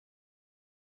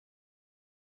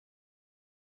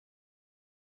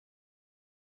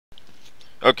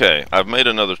Okay, I've made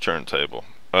another turntable.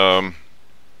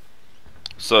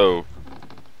 So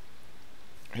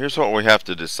here's what we have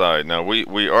to decide. Now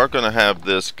we are going to have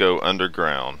this go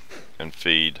underground and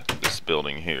feed this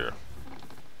building here.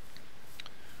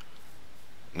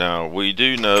 Now we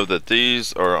do know that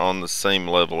these are on the same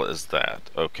level as that.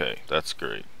 Okay, that's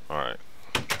great. Alright.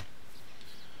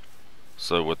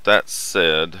 So with that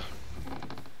said,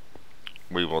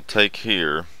 we will take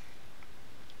here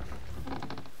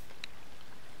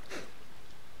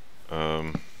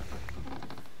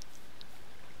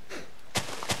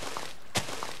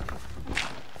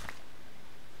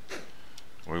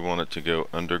we want it to go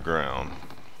underground.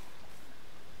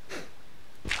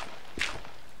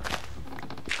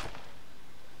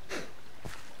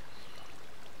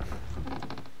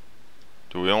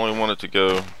 Do we only want it to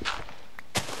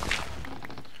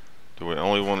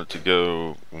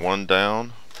go one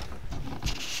down?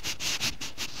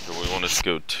 Do we want it to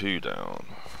go two down?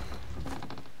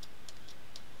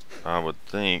 I would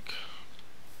think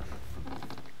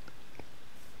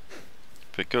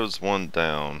if it goes one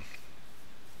down,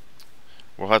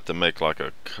 we'll have to make like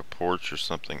a porch or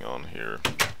something on here.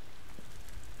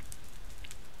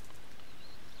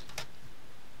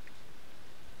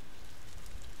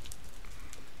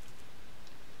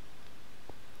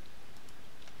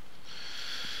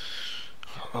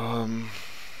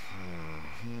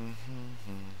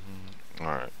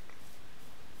 Alright.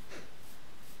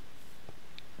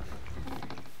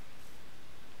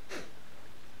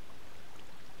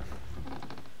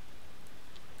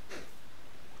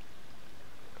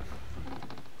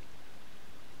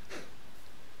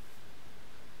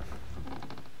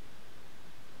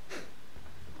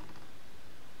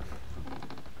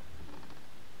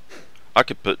 I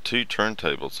could put two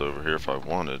turntables over here if I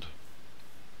wanted.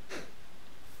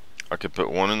 I could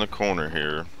put one in the corner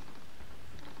here.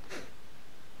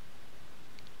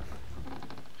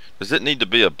 Does it need to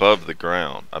be above the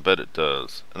ground? I bet it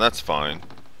does, and that's fine.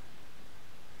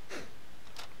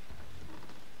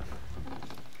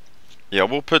 Yeah,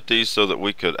 we'll put these so that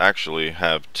we could actually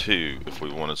have two if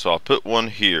we wanted. So I'll put one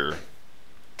here,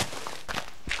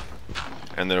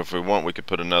 and then if we want, we could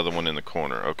put another one in the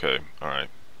corner. Okay, alright.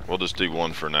 We'll just do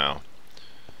one for now.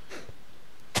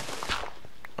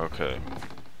 Okay.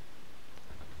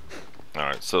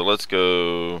 Alright, so let's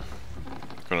go.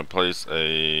 I'm gonna place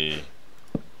a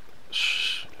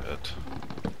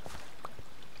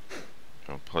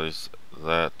Gonna place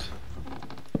that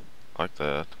like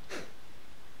that.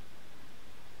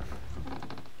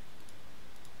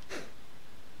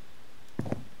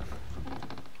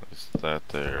 Place that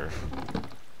there.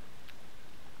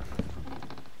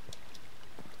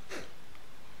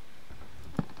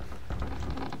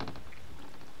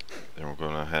 Then we're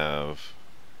gonna have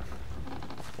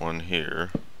one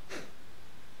here.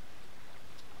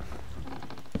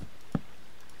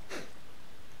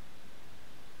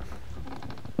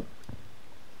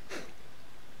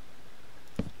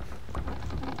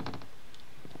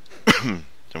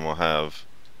 Then we'll have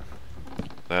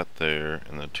that there,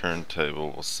 and the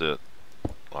turntable will sit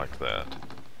like that.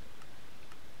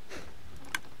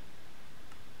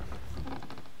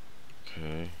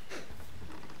 Okay.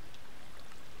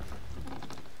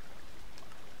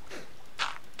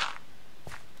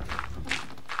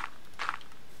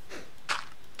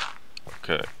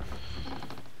 Okay.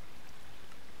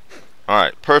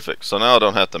 Alright, perfect. So now I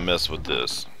don't have to mess with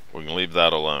this. We can leave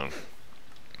that alone.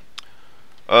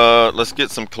 Let's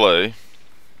get some clay.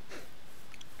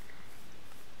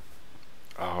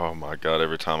 Oh my god,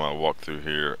 every time I walk through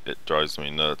here, it drives me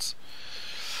nuts.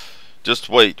 Just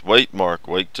wait, Mark,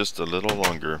 wait just a little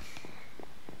longer.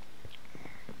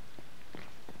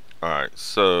 Alright,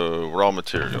 so raw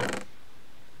material.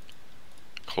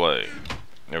 Clay.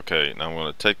 Okay, now I'm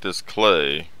going to take this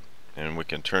clay and we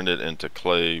can turn it into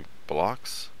clay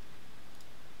blocks.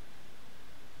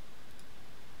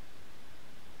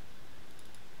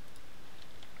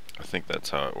 I think that's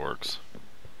how it works.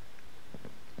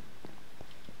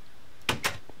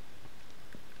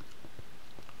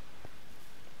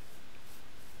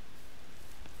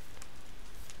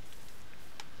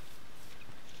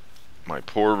 My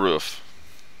poor roof.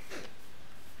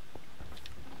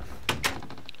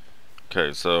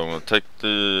 Okay, so I'm gonna take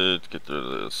get rid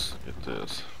of this, get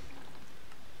this.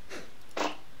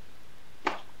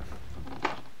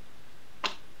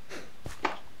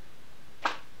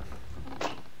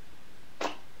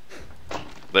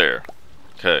 There.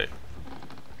 Okay.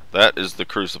 That is the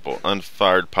crucible,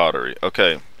 unfired pottery.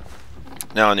 Okay.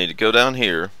 Now I need to go down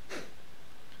here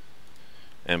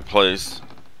and place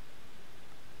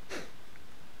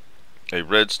a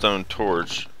redstone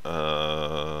torch.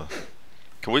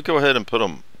 Can we go ahead and put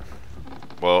them?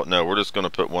 Well, no, we're just going to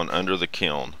put one under the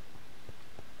kiln.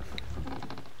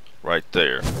 Right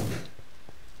there.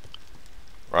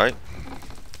 Right?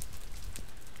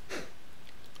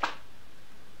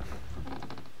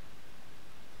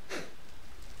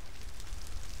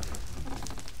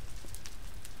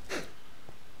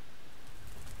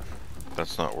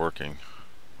 That's not working.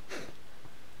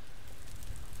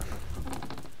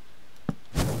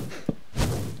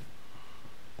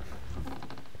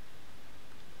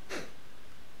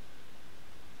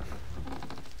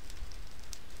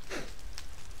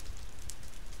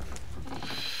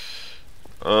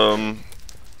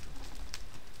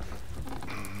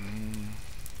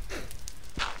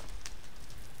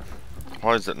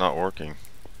 Why is it not working?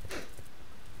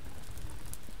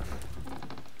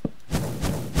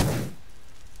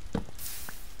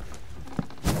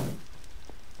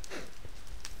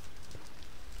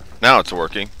 Now it's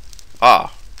working.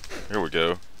 Ah, here we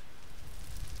go.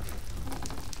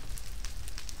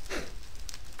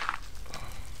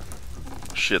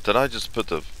 Shit, did I just put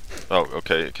the... Oh,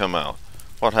 okay, it come out.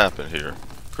 What happened here?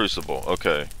 Crucible,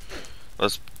 okay.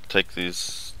 Let's take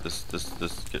these... This,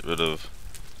 get rid of...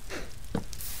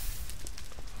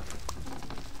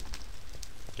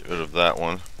 Get rid of that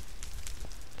one.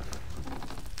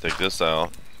 Take this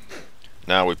out.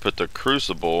 Now we put the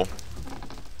crucible...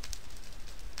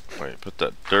 Wait, put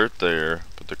that dirt there.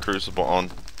 Put the crucible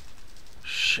on...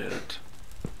 Shit.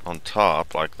 On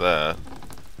top, like that.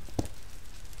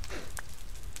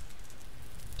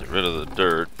 Get rid of the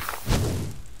dirt.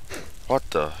 What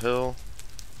the hell?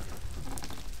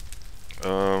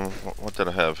 What did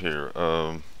I have here?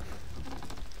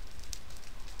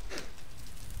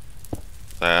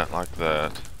 That, like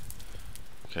that.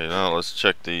 Okay, now let's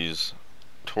check these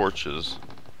torches.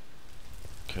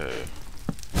 Okay.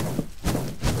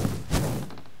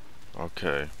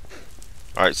 Okay.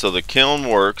 Alright, so the kiln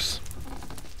works.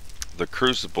 The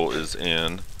crucible is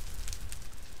in.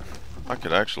 I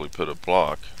could actually put a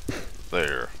block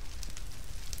there.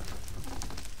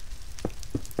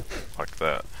 Like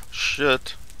that.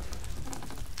 Shit.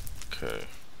 Okay.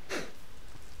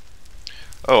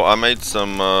 Oh, I made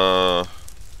some,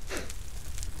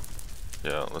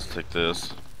 yeah, let's take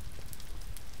this.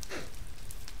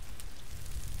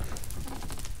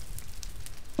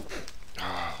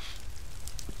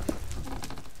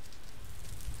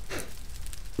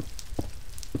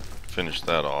 Finish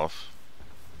that off.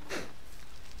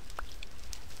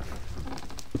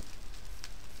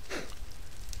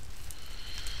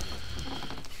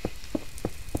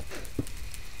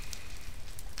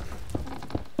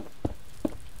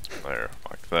 There,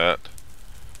 like that.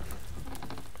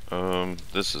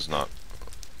 This is not...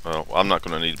 Well, I'm not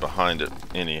going to need behind it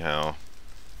anyhow.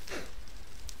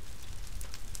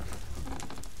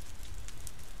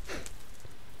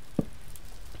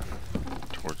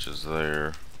 Torches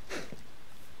there.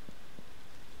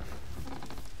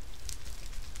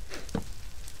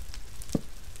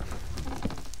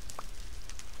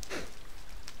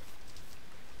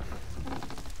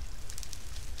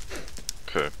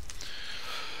 Okay.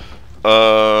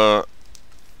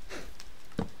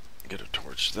 Get a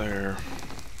torch there.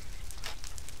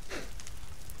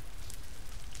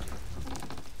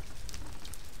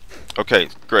 Okay,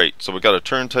 great. So we got a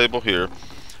turntable here.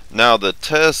 Now the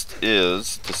test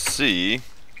is to see...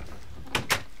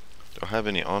 Do I have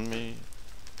any on me?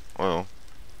 Well,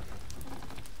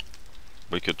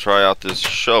 we could try out this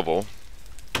shovel.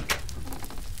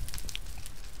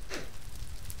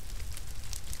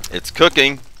 It's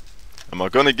cooking. Am I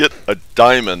going to get a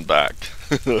diamond back?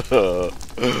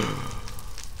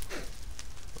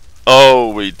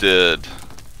 Oh, we did.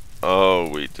 Oh,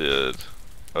 we did.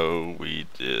 Oh, we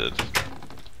did.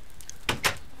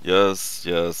 Yes,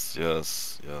 yes,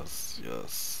 yes, yes,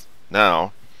 yes.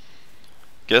 Now,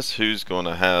 guess who's going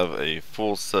to have a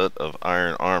full set of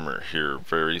iron armor here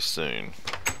very soon?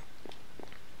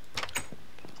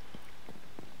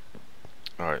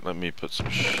 Alright, let me put some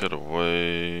shit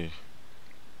away.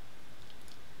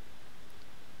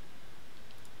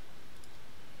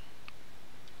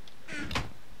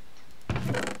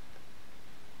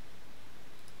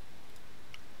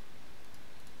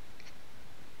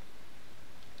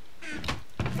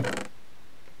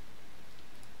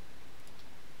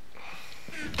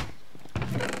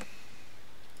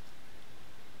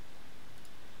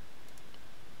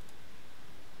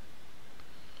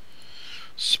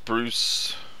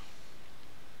 Spruce.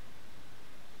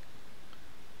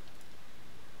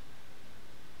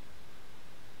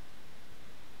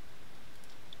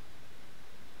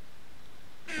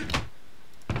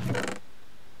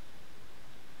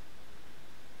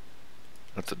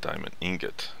 That's a diamond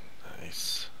ingot.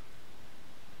 Nice.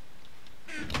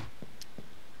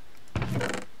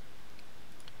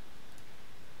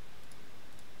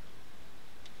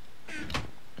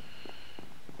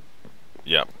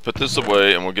 yeah, put this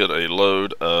away and we'll get a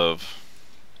load of,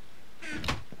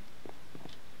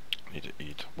 need to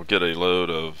eat. We'll get a load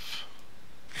of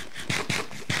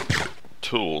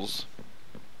tools.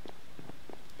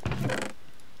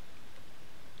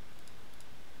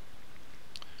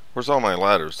 Where's all my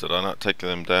ladders? Did I not take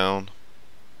them down?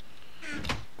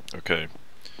 Okay.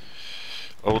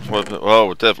 Old weapon. Oh,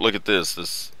 look at this.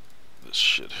 This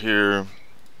shit here.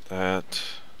 That.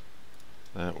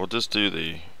 We'll just do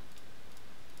the.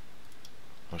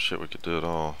 Oh shit, we could do it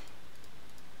all.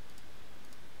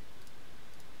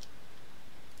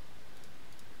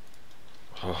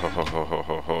 Ho ho ho ho ho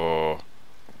ho ho.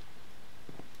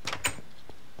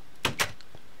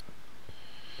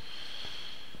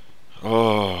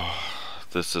 Oh,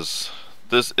 it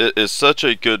is such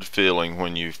a good feeling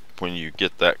when you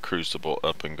get that Crucible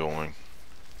up and going.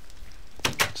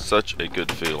 Such a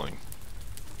good feeling.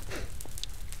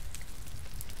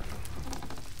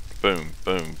 Boom,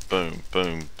 boom, boom,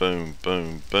 boom, boom,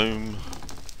 boom, boom.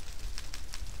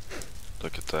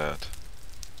 Look at that.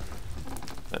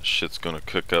 That shit's gonna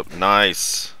cook up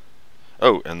nice.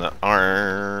 Oh, and the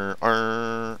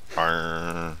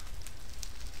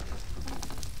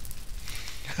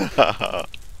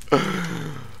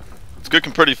It's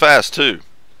cooking pretty fast too.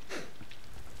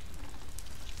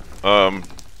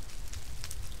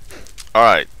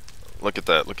 Alright. Look at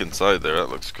that. Look inside there. That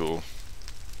looks cool.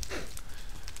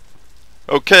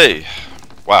 Okay.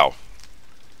 Wow.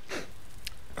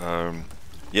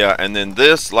 Yeah, and then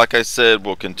this, like I said,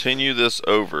 we'll continue this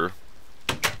over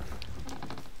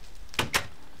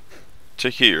to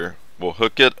here. We'll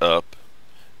hook it up,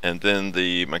 and then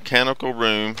the mechanical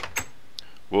room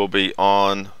will be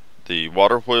on the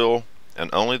water wheel, and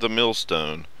only the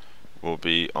millstone will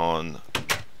be on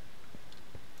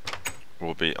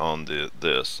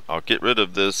this. I'll get rid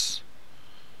of this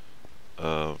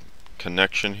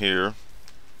connection here.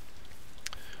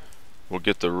 We'll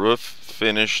get the roof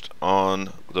finished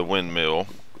on the windmill.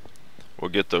 We'll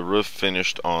get the roof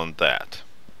finished on that.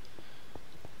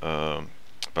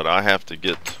 But I have to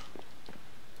get.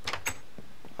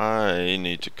 I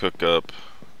need to cook up.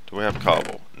 Do we have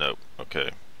cobble? Nope.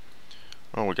 Okay.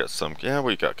 Oh, we got some. Yeah,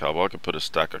 we got cobble. I could put a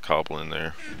stack of cobble in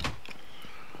there.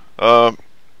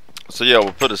 So yeah,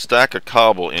 we'll put a stack of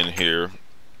cobble in here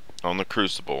on the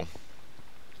Crucible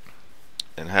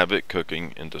and have it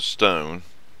cooking into stone,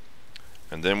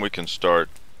 and then we can start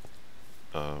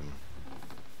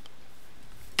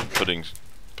putting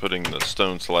the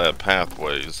stone slab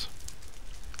pathways.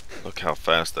 Look how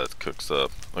fast that cooks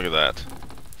up. Look at that.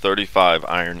 35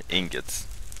 iron ingots.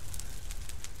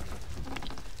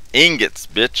 Ingots,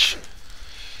 bitch.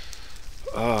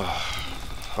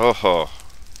 Oh.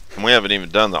 And we haven't even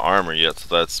done the armor yet,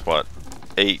 so that's what,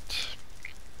 8,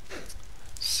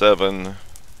 7,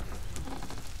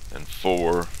 and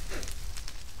 4.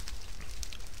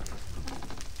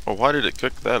 Oh, why did it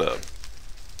cook that up?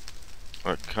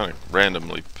 I kind of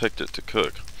randomly picked it to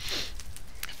cook.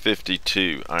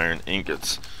 52 iron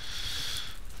ingots.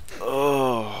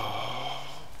 Oh,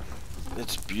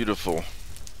 it's beautiful.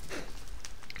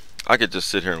 I could just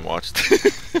sit here and watch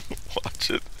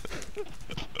watch it.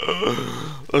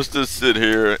 Let's just sit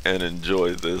here and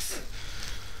enjoy this.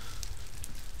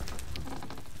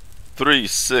 3,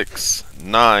 6,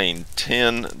 9,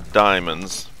 10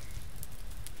 diamonds.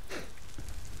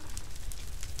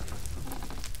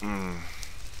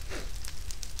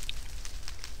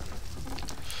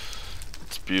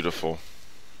 It's beautiful.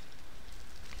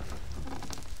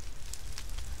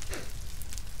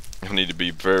 I need to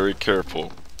be very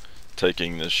careful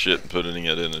taking this shit and putting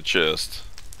it in a chest.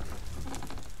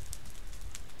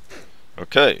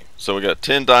 Okay, so we got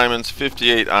 10 diamonds,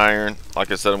 58 iron.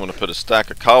 Like I said, I'm going to put a stack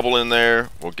of cobble in there.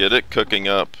 We'll get it cooking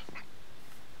up.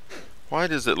 Why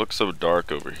does it look so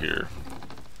dark over here?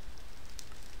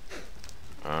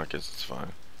 I guess it's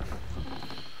fine.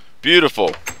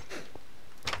 Beautiful.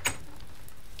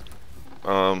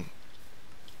 God,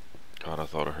 I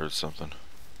thought I heard something.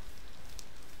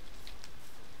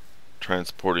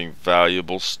 Transporting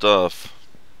valuable stuff.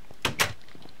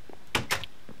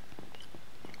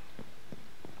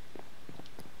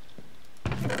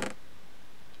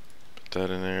 That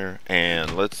in there,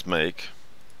 and let's make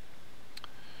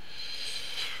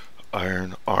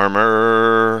iron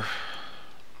armor,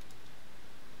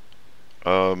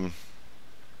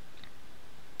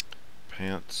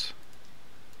 pants,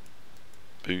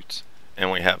 boots,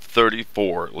 and we have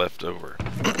 34 left over.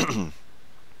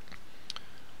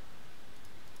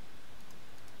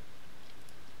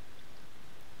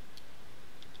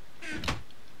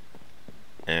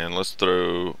 And let's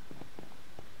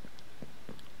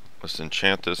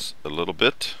enchant this a little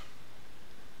bit.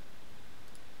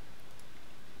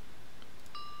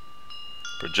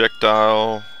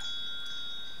 projectile.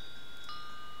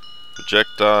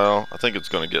 Projectile. I think it's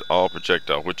going to get all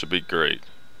projectile, which would be great.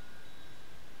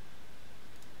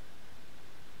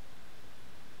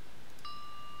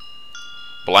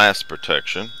 Blast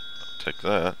protection. I'll take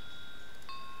that.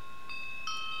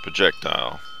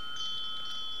 Projectile.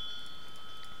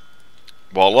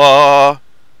 Voila!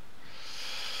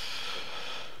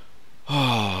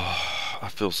 Oh, I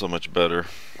feel so much better.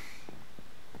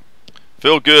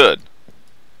 Feel good.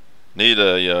 Need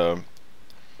an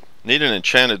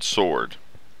enchanted sword.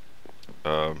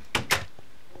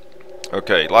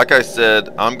 Okay, like I said,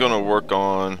 I'm gonna work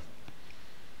on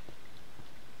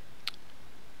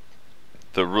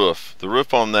the roof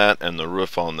on that, and the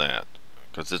roof on that,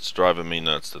 because it's driving me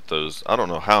nuts that those. I don't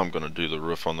know how I'm gonna do the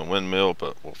roof on the windmill,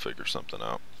 but we'll figure something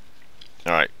out.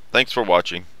 All right, thanks for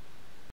watching.